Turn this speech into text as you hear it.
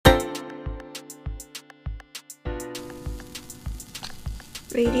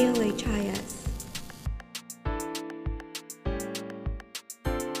Radio HIS.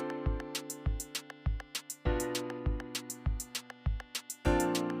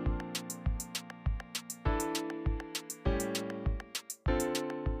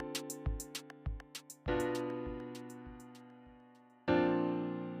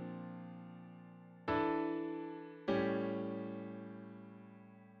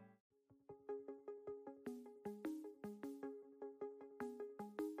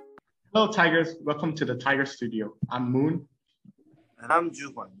 Hello, Tigers. Welcome to the Tiger Studio. I'm Moon. And I'm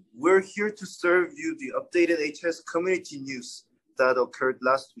Juhwan. We're here to serve you the updated HS community news that occurred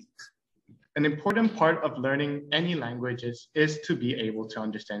last week. An important part of learning any languages is to be able to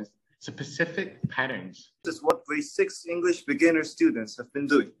understand specific patterns. This is what grade 6 English beginner students have been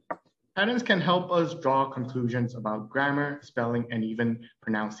doing. Patterns can help us draw conclusions about grammar, spelling, and even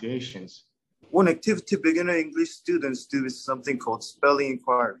pronunciations. One activity beginner English students do is something called spelling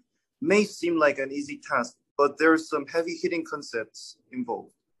inquiry. May seem like an easy task, but there are some heavy-hitting concepts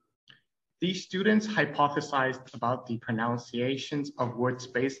involved. These students hypothesized about the pronunciations of words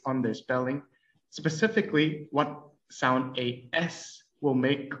based on their spelling, specifically what sound a S will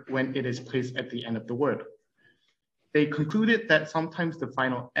make when it is placed at the end of the word. They concluded that sometimes the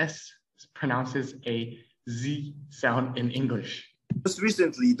final S pronounces a Z sound in English. Just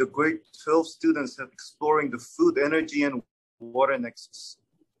recently, the grade 12 students have exploring the food, energy, and water nexus.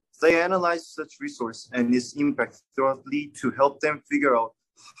 They analyzed such resource and its impact thoroughly to help them figure out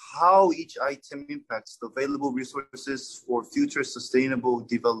how each item impacts the available resources for future sustainable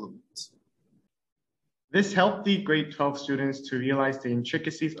development. This helped the grade 12 students to realize the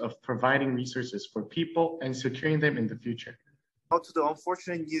intricacies of providing resources for people and securing them in the future. Now to the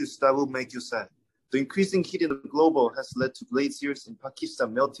unfortunate news that will make you sad. The increasing heat in the global has led to glaciers in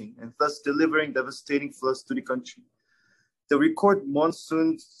Pakistan melting and thus delivering devastating floods to the country. The record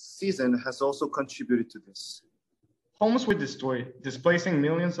monsoon season has also contributed to this. Homes were destroyed, displacing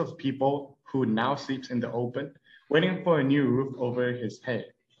millions of people who now sleeps in the open, waiting for a new roof over his head.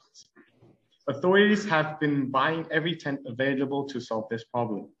 Authorities have been buying every tent available to solve this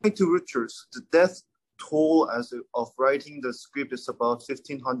problem. According to Reuters, the death toll of writing the script is about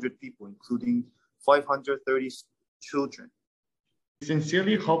 1,500 people, including 530 children. We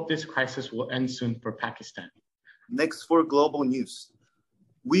sincerely hope this crisis will end soon for Pakistan. Next, for global news,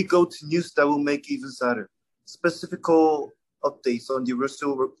 we go to news that will make it even sadder. Specific updates on the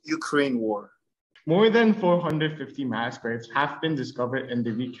Russia-Ukraine war. More than 450 mass graves have been discovered in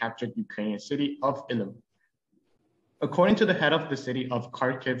the recaptured Ukrainian city of Ilim. According to the head of the city of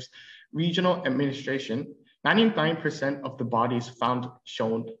Kharkiv's regional administration, 99% of the bodies found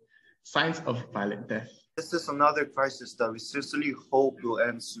showed signs of violent death. This is another crisis that we sincerely hope will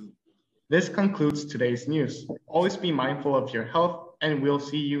end soon. This concludes today's news. Always be mindful of your health, and we'll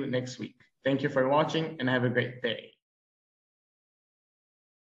see you next week. Thank you for watching and have a great day.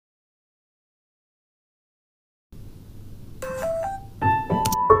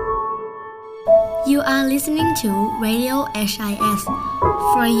 You are listening to Radio HIS.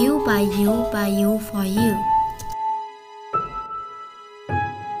 For you, by you, by you, for you.